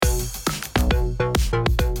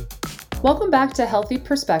Welcome back to Healthy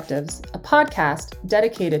Perspectives, a podcast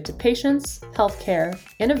dedicated to patients, healthcare,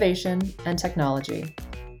 innovation, and technology.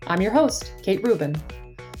 I'm your host, Kate Rubin.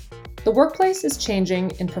 The workplace is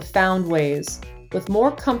changing in profound ways, with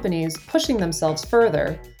more companies pushing themselves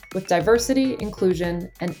further with diversity,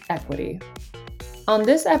 inclusion, and equity. On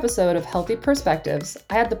this episode of Healthy Perspectives,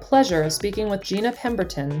 I had the pleasure of speaking with Gina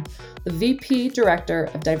Pemberton, the VP Director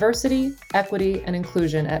of Diversity, Equity, and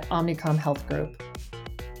Inclusion at Omnicom Health Group.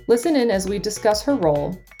 Listen in as we discuss her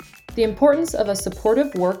role, the importance of a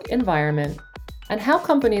supportive work environment, and how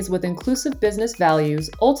companies with inclusive business values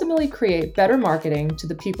ultimately create better marketing to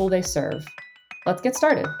the people they serve. Let's get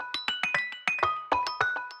started.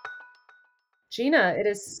 Gina, it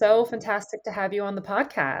is so fantastic to have you on the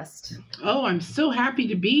podcast. Oh, I'm so happy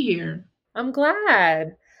to be here. I'm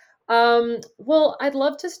glad. Well, I'd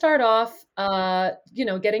love to start off,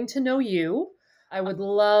 getting to know you. I would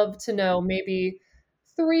love to know maybe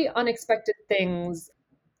 3 unexpected things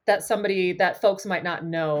that folks might not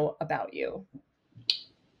know about you.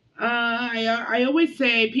 I always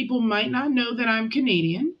say people might not know that I'm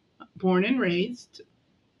Canadian, born and raised.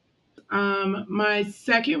 My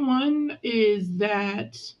second one is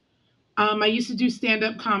that I used to do stand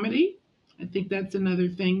up comedy. I think that's another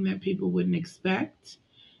thing that people wouldn't expect.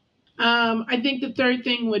 I think the third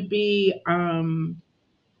thing would be I'm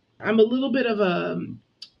a little bit of a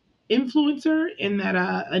influencer in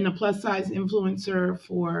that in a plus size influencer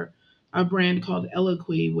for a brand called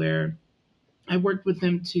Eloquy, where I worked with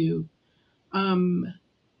them to um,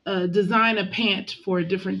 design a pant for a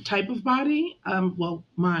different type of body. Well,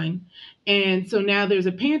 mine. And so now there's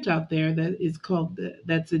a pant out there that is called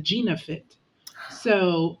that's a Gina fit.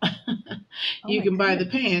 So Oh you my can buy the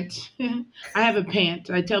goodness. pant. I have a pant.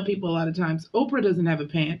 I tell people a lot of times Oprah doesn't have a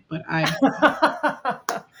pant, but I.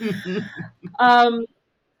 Um,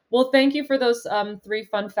 well, thank you for those 3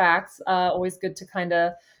 fun facts. Always good to kind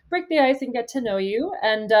of break the ice and get to know you.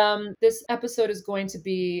 And this episode is going to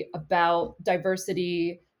be about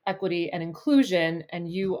diversity, equity, and inclusion.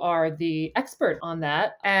 And you are the expert on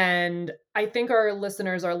that. And I think our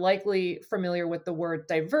listeners are likely familiar with the word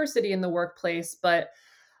diversity in the workplace, but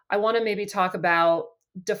I want to maybe talk about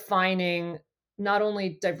defining not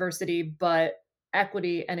only diversity, but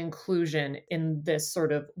equity and inclusion in this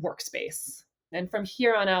sort of workspace. And from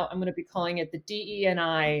here on out, I'm going to be calling it the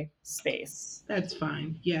DE&I space. That's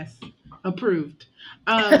fine. Yes, approved.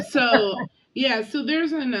 So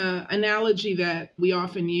there's an analogy that we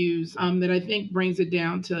often use that I think brings it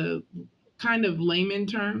down to kind of layman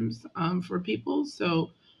terms for people.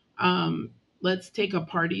 So um, let's take a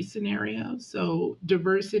party scenario. So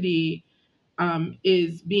diversity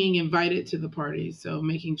is being invited to the party. So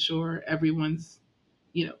making sure everyone's,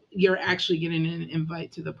 you're actually getting an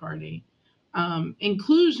invite to the party.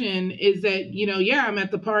 Inclusion is that, yeah, I'm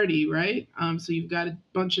at the party, right? So you've got a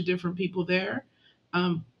bunch of different people there.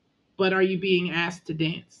 Um, but are you being asked to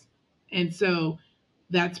dance? And so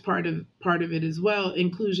that's part of it as well.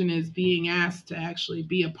 Inclusion is being asked to actually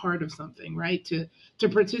be a part of something, right? To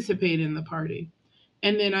participate in the party.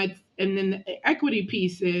 And then the equity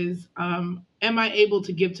piece is, am I able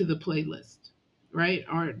to give to the playlist, right?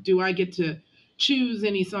 Or do I get to choose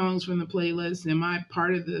any songs from the playlist? Am I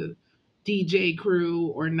part of the DJ crew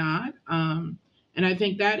or not? And I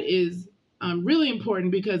think that is really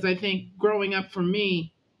important, because I think growing up for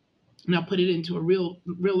me, and I'll put it into a real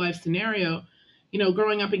life scenario.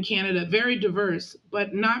 Growing up in Canada, very diverse,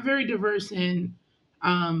 but not very diverse in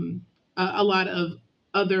a lot of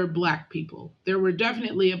other Black people. There were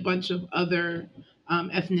definitely a bunch of other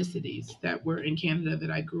ethnicities that were in Canada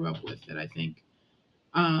that I grew up with that I think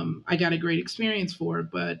I got a great experience for.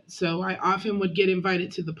 But so I often would get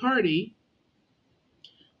invited to the party.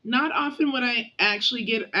 Not often would I actually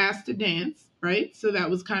get asked to dance, right? So that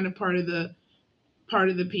was kind of part of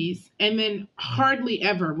the piece. And then hardly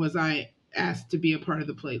ever was I asked to be a part of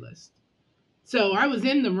the playlist. So I was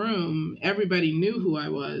in the room, everybody knew who I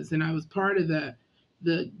was, and I was part of the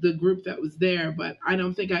group that was there, but I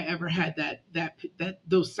don't think I ever had that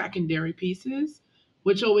those secondary pieces,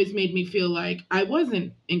 which always made me feel like I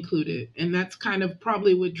wasn't included. And that's kind of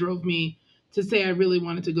probably what drove me to say I really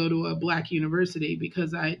wanted to go to a Black university,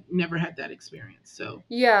 because I never had that experience. So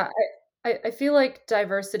Yeah, I feel like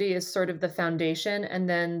diversity is sort of the foundation, and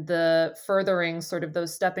then the furthering sort of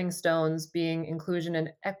those stepping stones being inclusion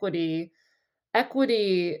and equity.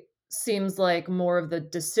 Equity seems like more of the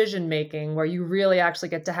decision making where you really actually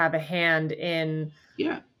get to have a hand in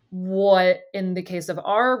yeah. what, in the case of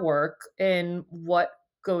our work, in what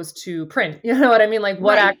goes to print. You know what I mean? Like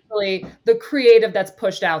what Right. actually the creative that's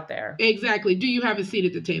pushed out there. Exactly. Do you have a seat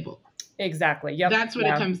at the table? Exactly. Yep. That's what it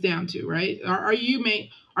Yeah. comes down to, right? Are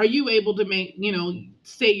you able to make,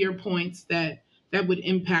 say your points that would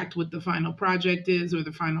impact what the final project is or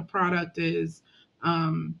the final product is,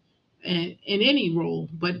 um, and in any role.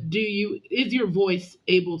 But is your voice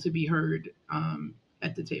able to be heard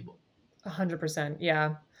at the table? 100%.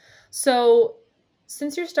 Yeah. So,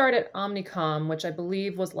 since your start at Omnicom, which I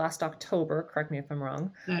believe was last October, correct me if I'm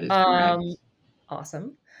wrong. That is Um, correct.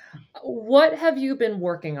 awesome. What have you been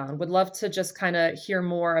working on? Would love to just kind of hear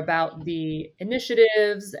more about the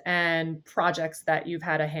initiatives and projects that you've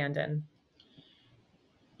had a hand in.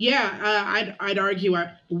 Yeah, I'd argue.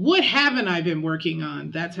 What haven't I been working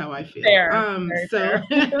on? That's how I feel. Fair, very So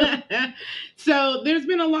fair. so there's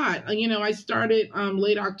been a lot. I started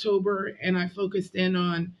late October, and I focused in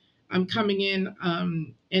on coming in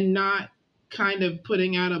and not kind of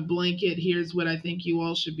putting out a blanket. Here's what I think you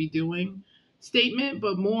all should be doing statement,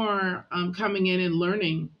 but more coming in and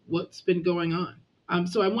learning what's been going on.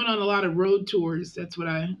 So I went on a lot of road tours. That's what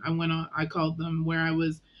I went on. I called them, where I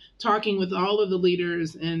was talking with all of the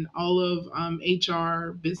leaders and all of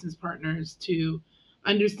HR business partners to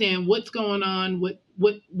understand what's going on, what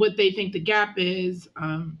they think the gap is,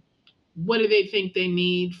 what do they think they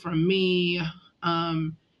need from me,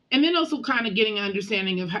 and then also kind of getting an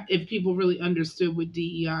understanding of if people really understood what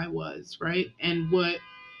DEI was, right, and what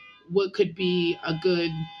could be a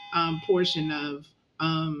good portion of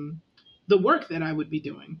the work that I would be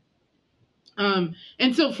doing.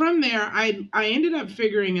 And so from there, I ended up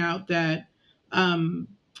figuring out that um,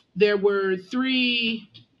 there were three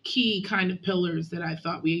key kind of pillars that I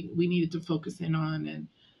thought we needed to focus in on,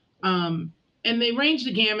 um, and they range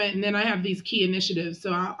the gamut. And then I have these key initiatives.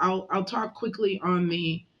 So I'll talk quickly on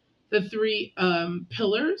the three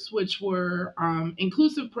pillars, which were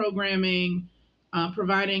inclusive programming,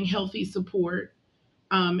 providing healthy support,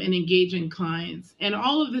 and engaging clients. And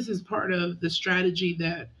all of this is part of the strategy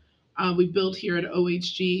that we built here at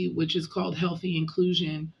OHG, which is called Healthy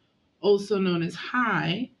Inclusion, also known as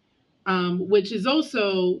HIGH, which is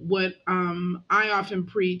also what I often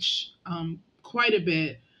preach quite a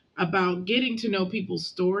bit about getting to know people's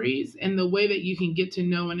stories. And the way that you can get to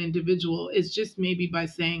know an individual is just maybe by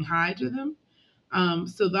saying hi to them.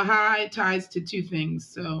 So the high ties to two things.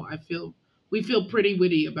 So we feel pretty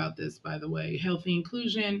witty about this, by the way. Healthy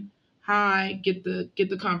inclusion, high, get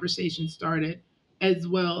the conversation started, as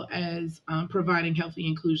well as providing healthy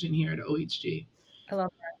inclusion here at OHG. I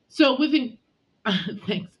love So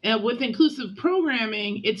thanks. And with inclusive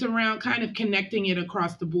programming, it's around kind of connecting it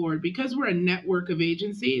across the board. Because we're a network of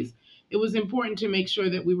agencies, it was important to make sure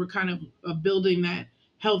that we were kind of building that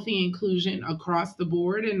healthy inclusion across the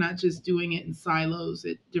board and not just doing it in silos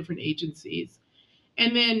at different agencies.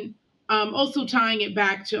 And then also tying it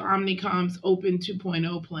back to Omnicom's Open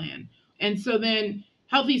 2.0 plan. And so then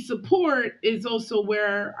healthy support is also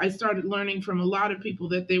where I started learning from a lot of people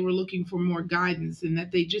that they were looking for more guidance and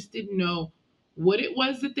that they just didn't know what it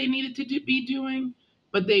was that they needed to be doing,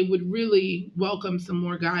 but they would really welcome some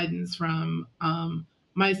more guidance from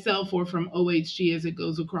myself or from OHG as it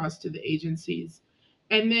goes across to the agencies.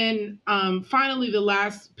 And then finally, the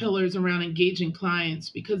last pillar is around engaging clients,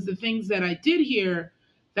 because the things that I did here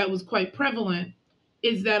that was quite prevalent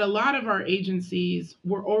is that a lot of our agencies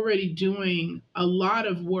were already doing a lot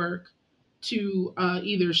of work to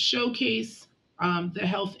either showcase the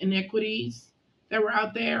health inequities that were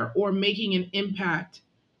out there or making an impact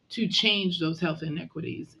to change those health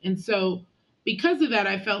inequities. And so, because of that,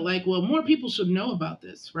 I felt like, well, more people should know about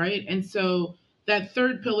this, right? And so, that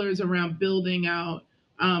third pillar is around building out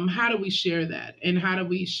how do we share that and how do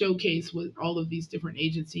we showcase what all of these different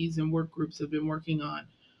agencies and work groups have been working on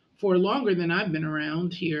for longer than I've been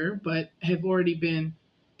around here, but have already been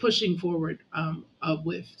pushing forward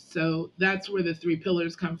with. So that's where the three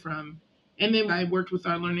pillars come from. And then I worked with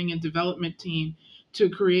our learning and development team to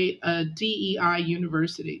create a DEI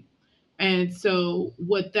university. And so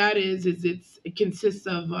what that is it consists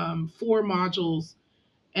of four modules,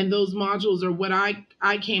 and those modules are what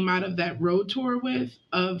I came out of that road tour with,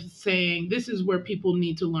 of saying this is where people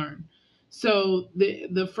need to learn. So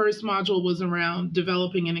the first module was around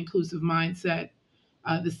developing an inclusive mindset.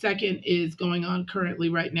 The second is going on currently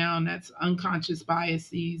right now, and that's unconscious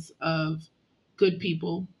biases of good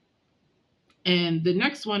people. And the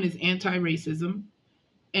next one is anti-racism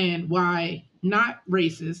and why not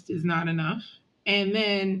racist is not enough. And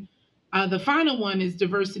then the final one is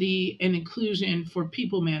diversity and inclusion for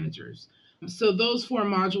people managers. So those four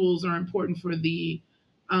modules are important for the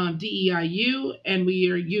DEIU, and we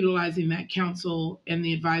are utilizing that council and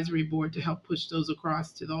the advisory board to help push those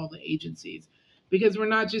across to all the agencies. Because we're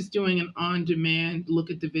not just doing an on-demand look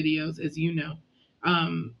at the videos, as you know.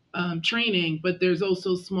 training, but there's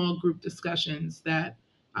also small group discussions that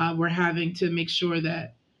we're having to make sure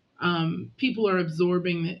that people are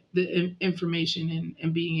absorbing the information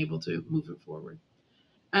and being able to move it forward.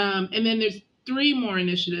 And then there's three more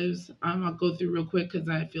initiatives. I'll go through real quick because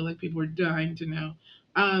I feel like people are dying to know.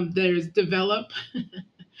 There's Develop.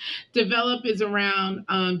 Develop is around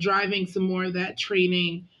driving some more of that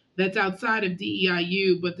training that's outside of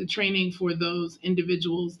DEIU, but the training for those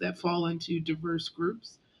individuals that fall into diverse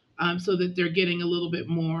groups, so that they're getting a little bit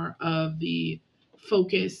more of the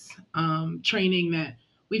focus training that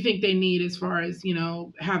we think they need, as far as,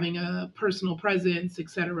 having a personal presence, et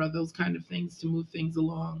cetera, those kind of things to move things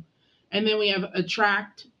along. And then we have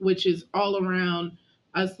Attract, which is all around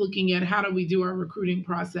us looking at how do we do our recruiting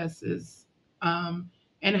processes,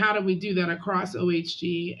 and how do we do that across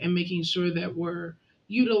OHG, and making sure that we're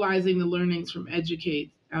utilizing the learnings from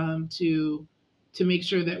Educate, to make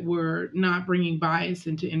sure that we're not bringing bias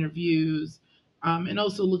into interviews, and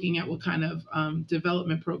also looking at what kind of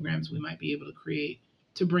development programs we might be able to create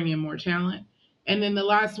to bring in more talent. And then the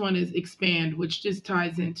last one is Expand, which just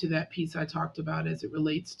ties into that piece I talked about as it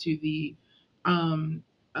relates to the um,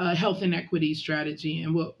 health inequity strategy,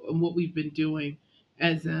 and what we've been doing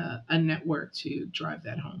as a network to drive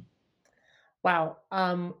that home. Wow.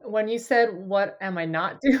 When you said, "What am I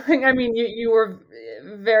not doing?" I mean, you were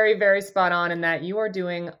very, very spot on in that you are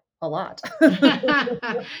doing a lot.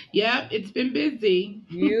 Yep, it's been busy.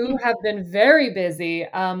 You have been very busy.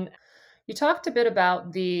 You talked a bit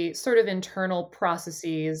about the sort of internal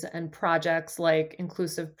processes and projects like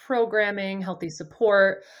inclusive programming, healthy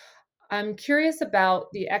support. I'm curious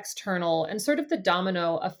about the external and sort of the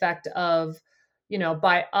domino effect of,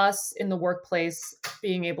 by us in the workplace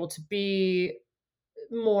being able to be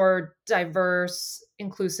more diverse,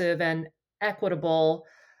 inclusive, and equitable.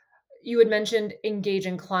 You had mentioned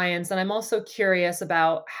engaging clients, and I'm also curious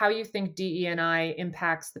about how you think DE&I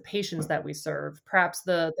impacts the patients that we serve, perhaps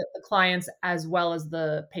the clients as well as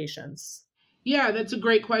the patients. Yeah, that's a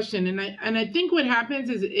great question, and I think what happens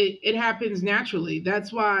is it happens naturally.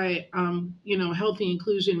 That's why healthy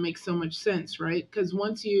inclusion makes so much sense, right? Because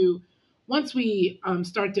once we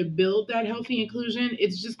start to build that healthy inclusion,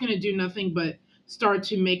 it's just going to do nothing but start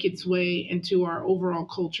to make its way into our overall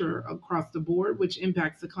culture across the board, which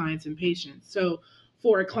impacts the clients and patients. So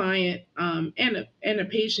for a client and a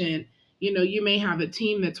patient, you may have a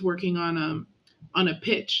team that's working on a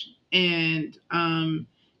pitch, and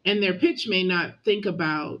their pitch may not think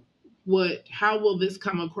about how will this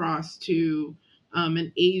come across to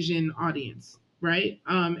an Asian audience, right?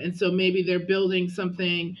 And so maybe they're building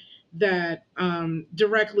something that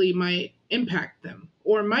directly might impact them,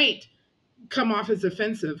 or might come off as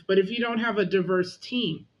offensive. But if you don't have a diverse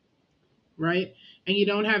team, right, and you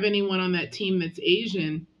don't have anyone on that team that's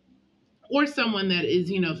Asian, or someone that is,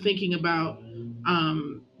 thinking about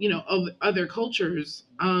of other cultures,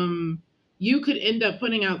 you could end up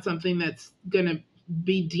putting out something that's going to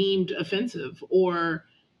be deemed offensive, or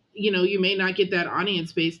you may not get that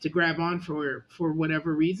audience base to grab on for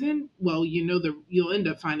whatever reason. Well, you'll end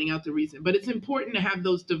up finding out the reason. But it's important to have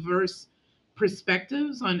those diverse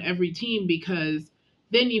perspectives on every team, because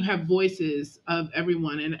then you have voices of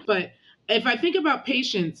everyone. But if I think about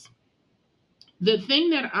patients, the thing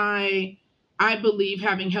that I believe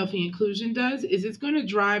having healthy inclusion does is it's going to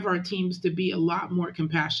drive our teams to be a lot more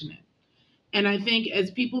compassionate. And I think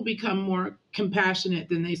as people become more compassionate,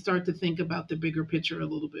 then they start to think about the bigger picture a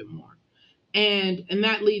little bit more. And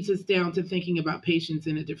that leads us down to thinking about patients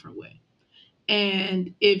in a different way.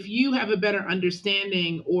 And if you have a better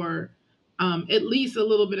understanding, or at least a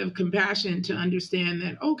little bit of compassion to understand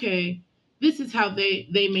that, okay, this is how they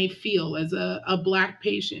may feel, as a Black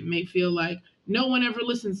patient may feel like, no one ever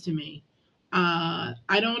listens to me.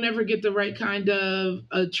 I don't ever get the right kind of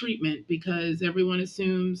treatment, because everyone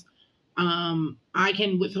assumes I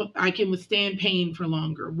can withstand pain for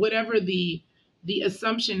longer, whatever the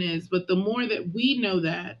assumption is. But the more that we know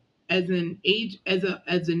that, as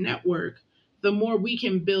a network, the more we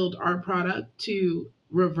can build our product to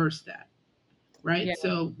reverse that, Yeah. right?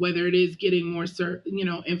 So whether it is getting more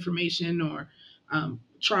information, or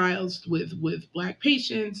trials with Black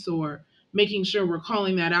patients, or making sure we're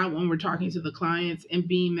calling that out when we're talking to the clients and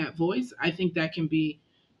being that voice, I think that can be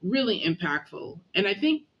really impactful. And I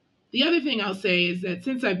think the other thing I'll say is that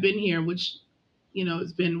since I've been here, which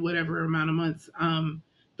it's been whatever amount of months,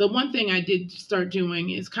 the one thing I did start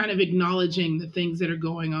doing is kind of acknowledging the things that are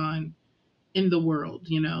going on in the world.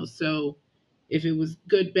 So if it was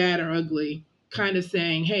good, bad, or ugly, kind of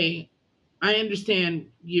saying, hey, I understand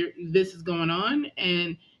this is going on,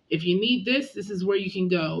 and if you need this, this is where you can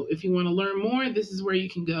go. If you want to learn more, this is where you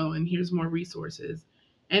can go, and here's more resources.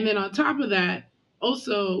 And then on top of that,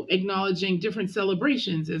 also acknowledging different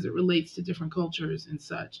celebrations as it relates to different cultures and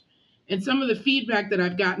such. And some of the feedback that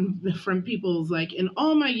I've gotten from people is like, in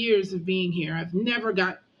all my years of being here, I've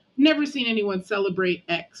never seen anyone celebrate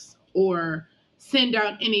X or send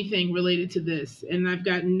out anything related to this. And I've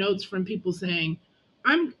gotten notes from people saying,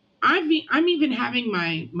 I'm I'm even having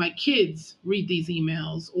my kids read these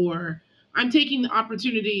emails, or I'm taking the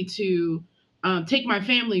opportunity to take my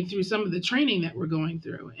family through some of the training that we're going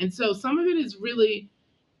through. And so some of it is really,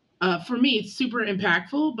 for me, it's super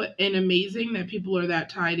impactful, but and amazing that people are that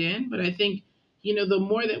tied in. But I think, the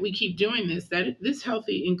more that we keep doing this, that this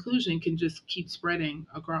healthy inclusion can just keep spreading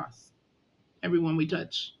across everyone we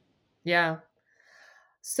touch. Yeah.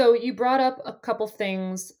 So you brought up a couple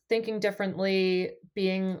things, thinking differently,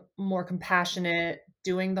 being more compassionate,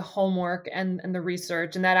 doing the homework and the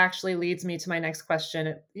research, and that actually leads me to my next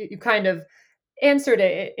question. You kind of answered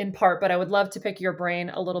it in part, but I would love to pick your brain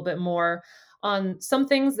a little bit more on some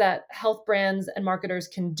things that health brands and marketers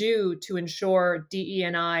can do to ensure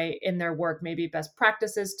DE&I in their work, maybe best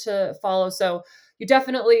practices to follow. So you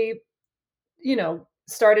definitely,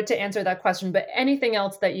 started to answer that question, but anything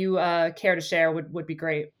else that you care to share would be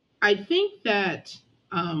great. I think that,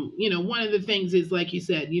 one of the things is, like you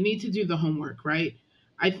said, you need to do the homework, right?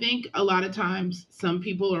 I think a lot of times some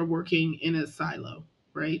people are working in a silo,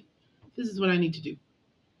 right? This is what I need to do.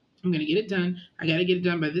 I'm going to get it done. I got to get it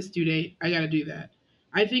done by this due date. I got to do that.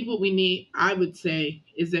 I think what we need, I would say,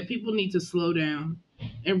 is that people need to slow down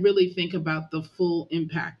and really think about the full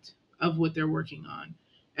impact of what they're working on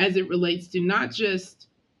as it relates to not just,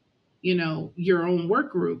 your own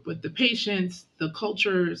work group, but the patients, the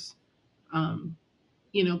cultures, um,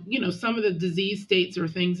 some of the disease states or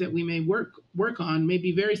things that we may work on may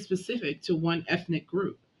be very specific to one ethnic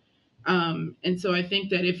group. And so I think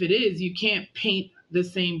that if it is, you can't paint the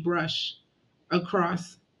same brush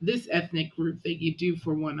across this ethnic group that you do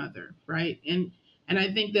for one other, right? And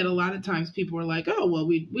I think that a lot of times people are like, oh, well,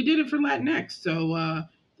 we did it for Latinx, so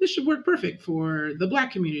this should work perfect for the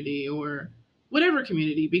Black community or whatever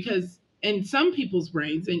community, because in some people's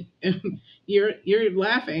brains, and you're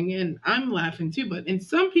laughing and I'm laughing too, but in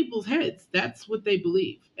some people's heads, that's what they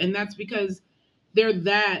believe, and that's because they're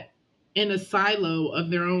that in a silo of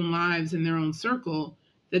their own lives and their own circle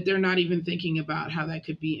that they're not even thinking about how that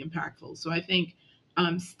could be impactful. So I think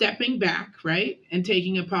stepping back, right, and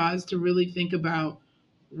taking a pause to really think about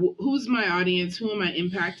who's my audience, who am I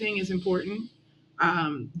impacting is important.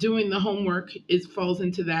 Doing the homework is falls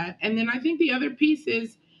into that, and then I think the other piece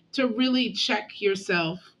is to really check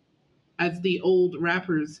yourself, as the old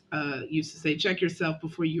rappers used to say, check yourself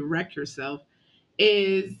before you wreck yourself.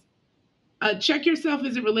 Is check yourself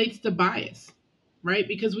as it relates to bias, right?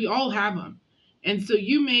 Because we all have them. And so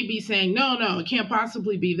you may be saying, no, no, it can't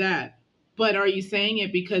possibly be that. But are you saying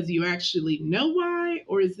it because you actually know why?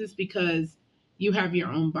 Or is this because you have your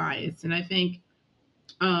own bias? And I think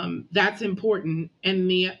that's important. And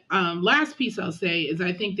the last piece I'll say is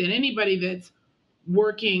I think that anybody that's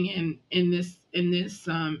working in this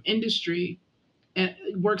industry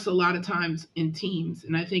works a lot of times in teams.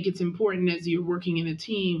 And I think it's important as you're working in a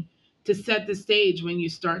team to set the stage when you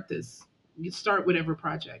start this, you start whatever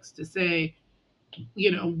projects, to say,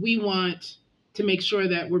 we want to make sure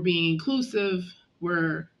that we're being inclusive,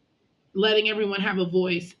 we're letting everyone have a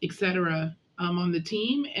voice, etc., on the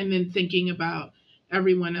team, and then thinking about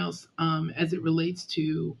everyone else as it relates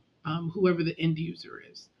to whoever the end user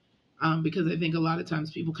is. Because I think a lot of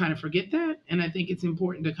times people kind of forget that. And I think it's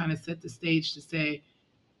important to kind of set the stage to say,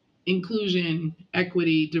 inclusion,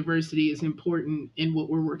 equity, diversity is important in what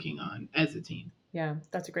we're working on as a team. Yeah,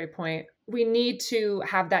 that's a great point. We need to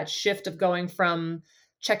have that shift of going from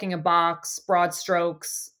checking a box, broad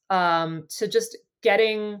strokes, to just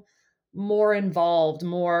getting more involved,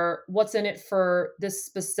 more what's in it for this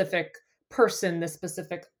specific person, this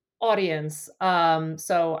specific audience.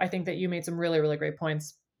 So I think that you made some really, really great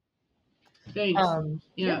points. Thanks.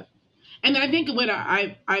 Yeah, Yeah. And I think what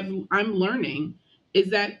I'm learning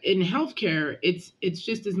is that in healthcare, it's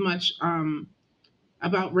just as much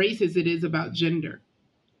about race as it is about gender,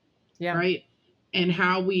 yeah, right? And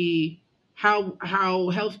how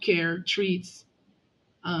healthcare treats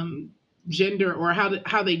um, gender, or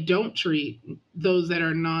how they don't treat those that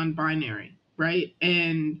are non-binary, right?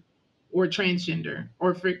 And or transgender,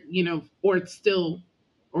 or for or still,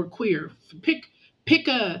 or queer. Pick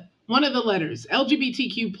a one of the letters.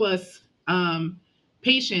 LGBTQ plus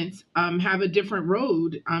patients have a different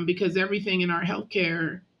road because everything in our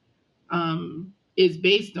healthcare is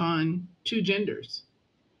based on two genders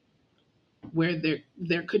where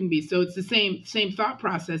there couldn't be. So it's the same thought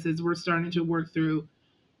process as we're starting to work through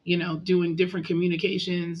doing different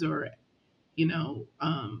communications or, you know,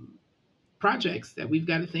 projects, that we've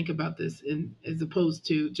got to think about this in, as opposed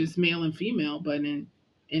to just male and female, but in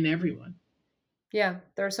everyone. Yeah,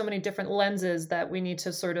 there are so many different lenses that we need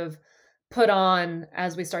to sort of put on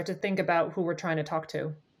as we start to think about who we're trying to talk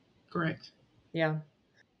to. Correct. Yeah.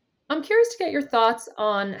 I'm curious to get your thoughts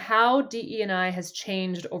on how DE&I has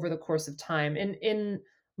changed over the course of time. In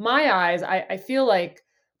my eyes, I feel like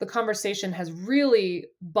the conversation has really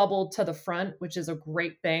bubbled to the front, which is a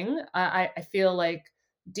great thing. I feel like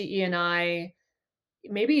DE&I,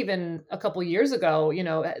 maybe even a couple years ago,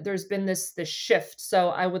 there's been this shift. So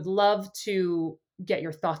I would love to get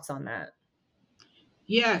your thoughts on that.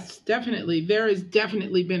 Yes, definitely. There has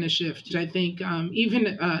definitely been a shift. I think even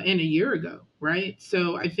in a year ago, right?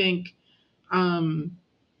 So I think um,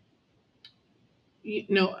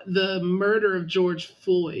 the murder of George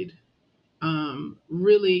Floyd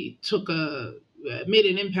really made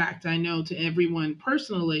an impact. I know, to everyone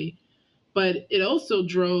personally, but it also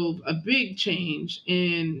drove a big change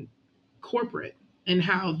in corporate and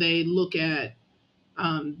how they look at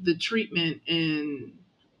the treatment and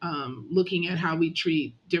looking at how we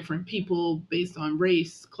treat different people based on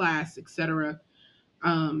race, class, etc.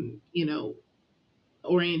 You know,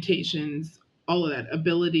 orientations, all of that,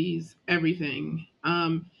 abilities, everything.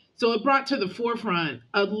 So it brought to the forefront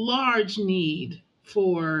a large need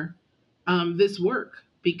for this work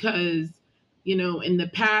because, in the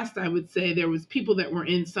past, I would say there was people that were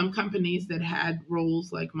in some companies that had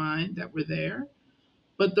roles like mine that were there,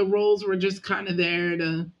 but the roles were just kind of there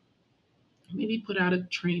to maybe put out a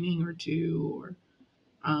training or two, or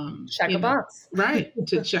Check a box. right,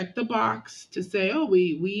 to check the box to say, oh,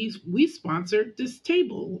 we sponsored this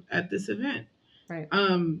table at this event. Right.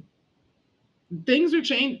 um Things have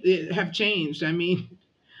changed. I mean,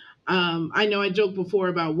 I know I joked before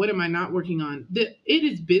about what am I not working on. It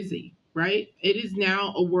is busy, right? It is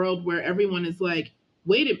now a world where everyone is like,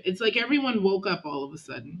 it's like everyone woke up all of a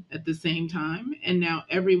sudden at the same time, and now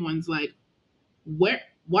everyone's like,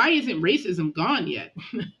 why isn't racism gone yet?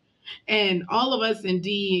 And all of us in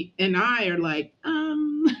D and I are like,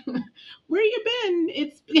 where you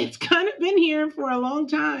been? It's kind of been here for a long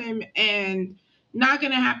time, and not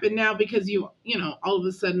going to happen now because all of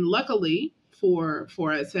a sudden, luckily for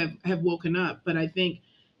us, have woken up. But I think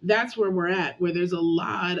that's where we're at, where there's a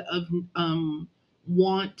lot of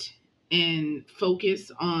want and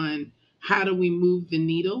focus on how do we move the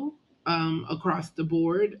needle across the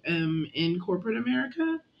board in corporate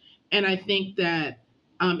America. And I think that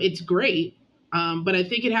it's great, but I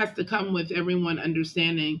think it has to come with everyone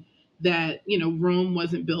understanding that Rome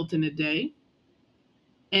wasn't built in a day,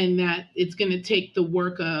 and that it's going to take the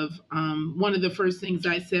work of. One of the first things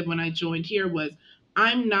I said when I joined here was,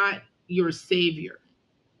 "I'm not your savior,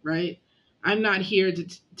 right? I'm not here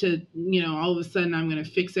to all of a sudden I'm going to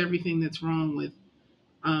fix everything that's wrong with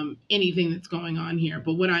anything that's going on here.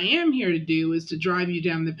 But what I am here to do is to drive you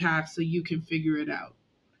down the path so you can figure it out,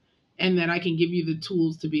 and that I can give you the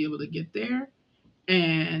tools to be able to get there."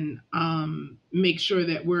 And make sure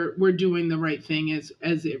that we're doing the right thing as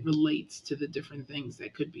it relates to the different things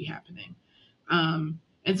that could be happening. And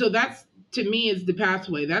so that's, to me, is the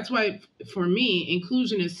pathway. That's why for me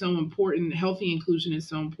inclusion is so important. Healthy inclusion is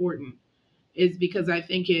so important, is because I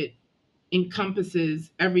think it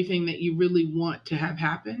encompasses everything that you really want to have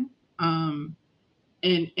happen. And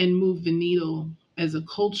move the needle as a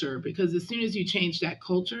culture, because as soon as you change that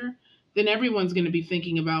culture, then everyone's going to be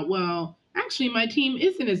thinking about, well, actually my team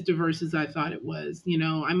isn't as diverse as I thought it was.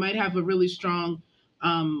 I might have a really strong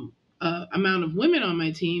amount of women on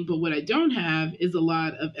my team, but what I don't have is a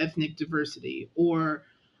lot of ethnic diversity. Or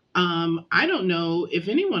I don't know if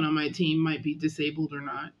anyone on my team might be disabled or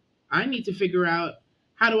not. I need to figure out,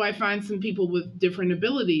 how do I find some people with different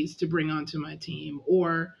abilities to bring onto my team,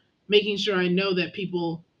 or making sure I know that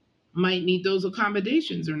people might need those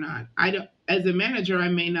accommodations or not. I don't, as a manager, I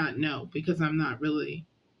may not know because I'm not really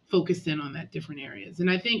focused in on that different areas. And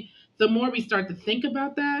I think the more we start to think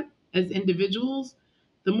about that as individuals,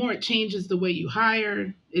 the more it changes the way you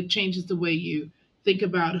hire, it changes the way you think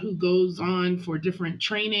about who goes on for different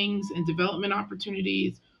trainings and development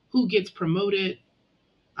opportunities, who gets promoted,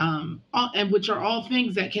 and which are all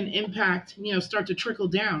things that can impact, start to trickle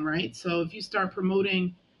down, right? So if you start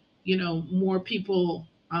promoting, more people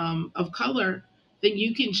of color, then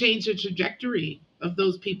you can change the trajectory of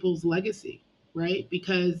those people's legacy, right?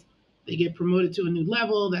 Because they get promoted to a new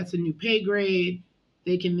level, that's a new pay grade.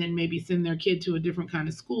 They can then maybe send their kid to a different kind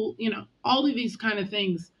of school. All of these kind of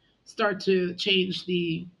things start to change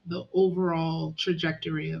the overall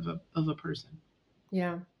trajectory of a person.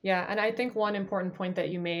 Yeah. Yeah. And I think one important point that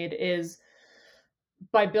you made is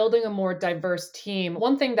by building a more diverse team,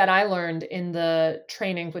 one thing that I learned in the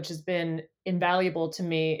training, which has been invaluable to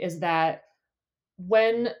me, is that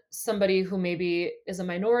when somebody who maybe is a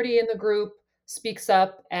minority in the group speaks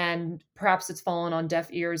up and perhaps it's fallen on deaf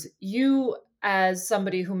ears, you as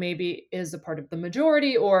somebody who maybe is a part of the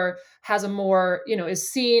majority or has a more,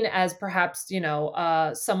 is seen as perhaps,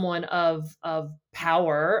 someone of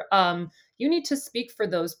power, you need to speak for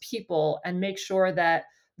those people and make sure that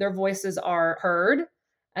their voices are heard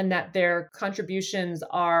and that their contributions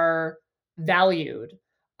are valued.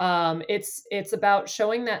 It's about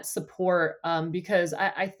showing that support, because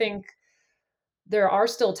I think there are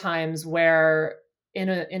still times where in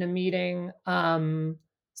a meeting,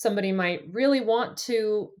 somebody might really want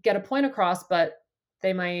to get a point across, but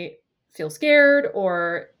they might feel scared,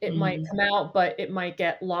 or it might Mhm. come out, but it might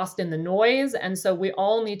get lost in the noise. And so we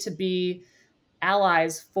all need to be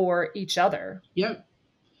allies for each other. Yep.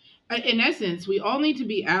 In essence, we all need to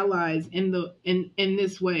be allies in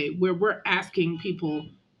this way where we're asking people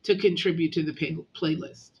to contribute to the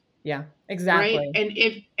playlist, Yeah, right? exactly. And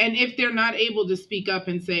if they're not able to speak up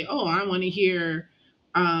and say, "Oh, I want to hear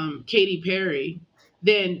Katy Perry,"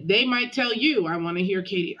 then they might tell you, "I want to hear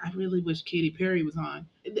Katy. I really wish Katy Perry was on."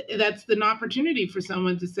 That's an opportunity for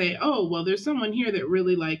someone to say, "Oh, well, there's someone here that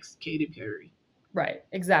really likes Katy Perry." Right,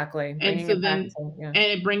 exactly. And Bringing so it back then, to, yeah. and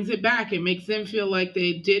it brings it back. It makes them feel like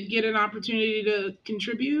they did get an opportunity to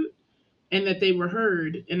contribute and that they were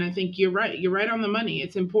heard. And I think you're right. You're right on the money.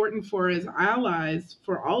 It's important for as allies,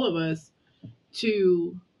 for all of us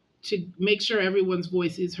to make sure everyone's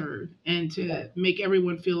voice is heard and to make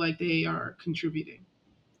everyone feel like they are contributing.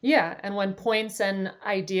 Yeah, and when points and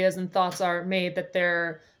ideas and thoughts are made, that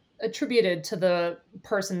they're attributed to the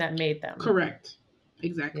person that made them. Correct. Yeah.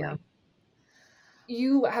 Exactly.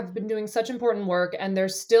 You have been doing such important work, and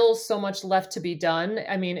there's still so much left to be done.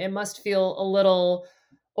 I mean, it must feel a little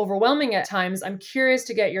overwhelming at times. I'm curious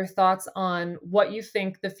to get your thoughts on what you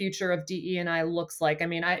think the future of DE&I looks like. I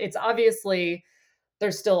mean, it's obviously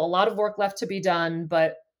there's still a lot of work left to be done,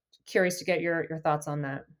 but curious to get your thoughts on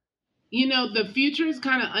that. The future is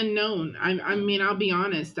kind of unknown. I mean, I'll be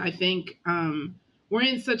honest. I think we're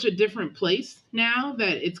in such a different place now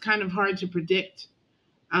that it's kind of hard to predict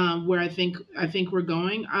where I think we're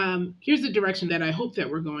going. Here's the direction that I hope that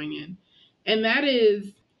we're going in, and that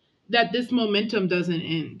is that this momentum doesn't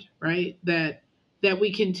end, right? That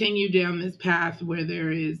we continue down this path where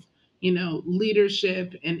there is,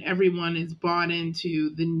 leadership and everyone is bought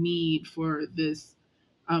into the need for this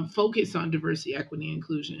focus on diversity, equity,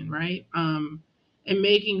 inclusion, right? And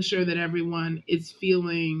making sure that everyone is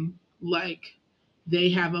feeling like they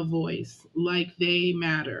have a voice, like they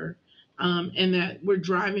matter, and that we're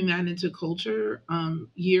driving that into culture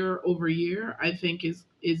year over year. I think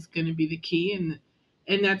is going to be the key,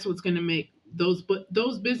 and that's what's going to make those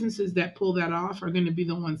businesses that pull that off are going to be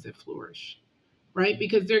the ones that flourish, right?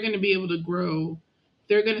 Because they're going to be able to grow.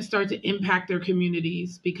 They're going to start to impact their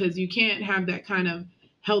communities because you can't have that kind of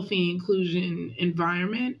healthy inclusion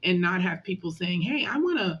environment and not have people saying, "Hey, I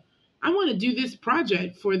want to do this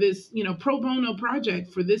project for this, pro bono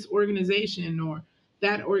project for this organization or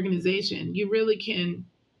that organization." You really can,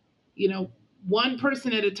 you know, one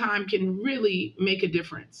person at a time can really make a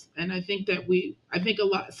difference. And I think a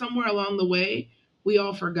lot somewhere along the way, we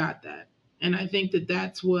all forgot that. And I think that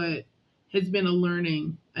that's what has been a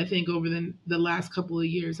learning, I think, over the last couple of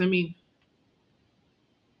years. I mean,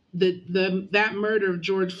 that murder of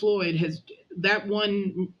George Floyd that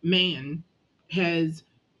one man has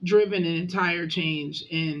driven an entire change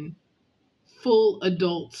in full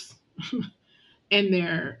adults and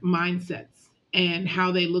their mindsets and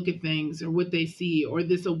how they look at things or what they see or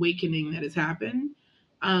this awakening that has happened.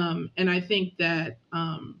 And I think that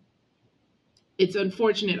it's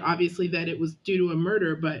unfortunate, obviously, that it was due to a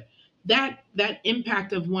murder, but that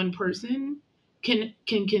impact of one person can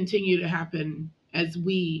continue to happen as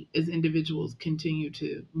we as individuals continue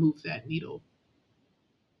to move that needle.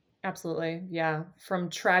 Absolutely. Yeah. From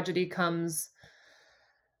tragedy comes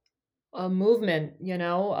a movement,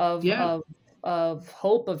 of Yeah.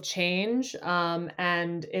 hope, of change.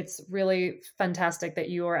 And it's really fantastic that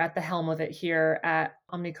you are at the helm of it here at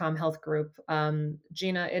Omnicom Health Group.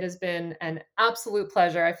 Gina, it has been an absolute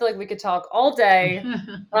pleasure. I feel like we could talk all day.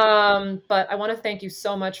 But I want to thank you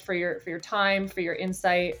so much for your time, for your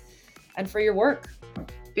insight, and for your work.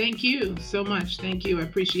 Thank you so much. Thank you. I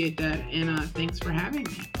appreciate that. And thanks for having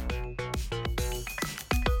me.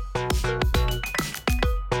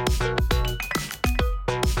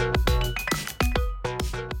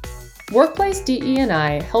 Workplace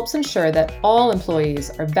DE&I helps ensure that all employees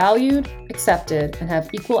are valued, accepted, and have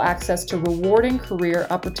equal access to rewarding career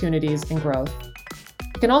opportunities and growth.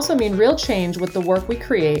 It can also mean real change with the work we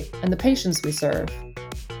create and the patients we serve.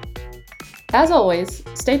 As always,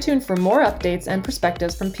 stay tuned for more updates and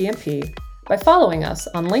perspectives from PMP by following us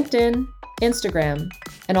on LinkedIn, Instagram,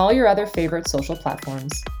 and all your other favorite social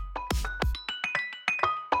platforms.